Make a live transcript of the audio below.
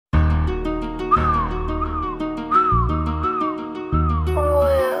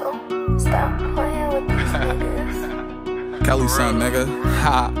Kelly son, nigga.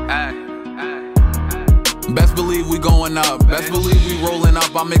 Ha. Best believe we going up. Best believe we rolling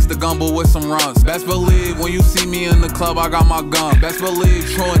up. I mix the gumbo with some runs. Best believe when you see me in the club, I got my gun. Best believe,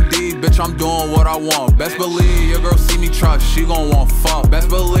 true indeed, bitch, I'm doing what I want. Best believe your girl see me trust, she gon' want fuck. Best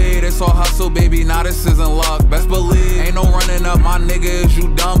believe it's all hustle, baby, now this isn't luck. Best believe ain't no running up, my nigga, is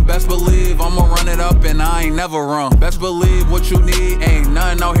you dumb? Best believe I'ma run it up and I ain't never run. Best believe what you need ain't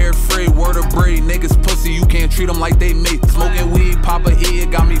nothing out here free. Word of breed, niggas pussy, you can't treat them like they me. Smoking weed, Papa eat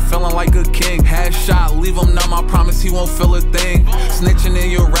it, got me feeling like a king. Headshot, leave him numb, I promise he won't feel a thing. Snitching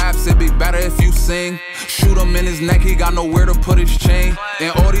in your raps, it'd be better if you sing. Shoot him in his neck, he got nowhere to put his chain.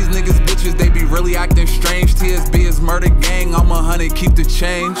 And all these niggas bitches, they be really acting strange. TSB is murder gang, I'm 100, keep the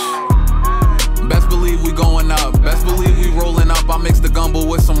change. Best believe we going up. Best believe we rolling up. I mix the gumbo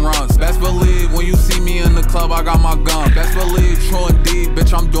with some runs. Best believe when you see me in the club, I got my gun. Best believe, true indeed,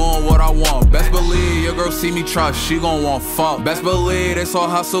 bitch, I'm doing what I want. Best believe your girl see me trust, she gon' want fuck. Best believe it's all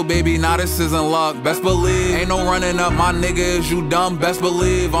hustle, baby, now this isn't luck. Best believe ain't no running up, my nigga, is you dumb? Best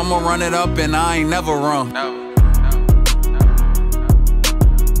believe I'ma run it up and I ain't never run.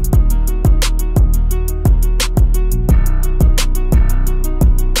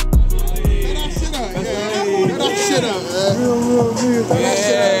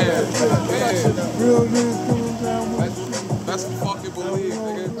 Real niggas coming down. That's fucking believe,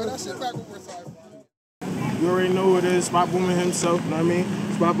 nigga. That shit back over side. You already know what it is. Spot Booming himself, know what I mean?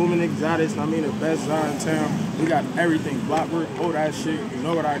 Spot Booming Exotics, know what I mean? The best czar in town. We got everything. Block work, all that shit. You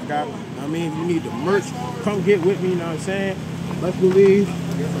know what I got. Know what I mean? If you need the merch, come get with me, you know what I'm saying? Let's believe.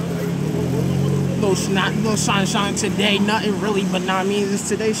 Little sunshine today, nothing really, but nah, I mean, it's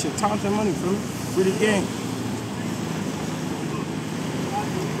today shit. Time and money, feel me? For the gang.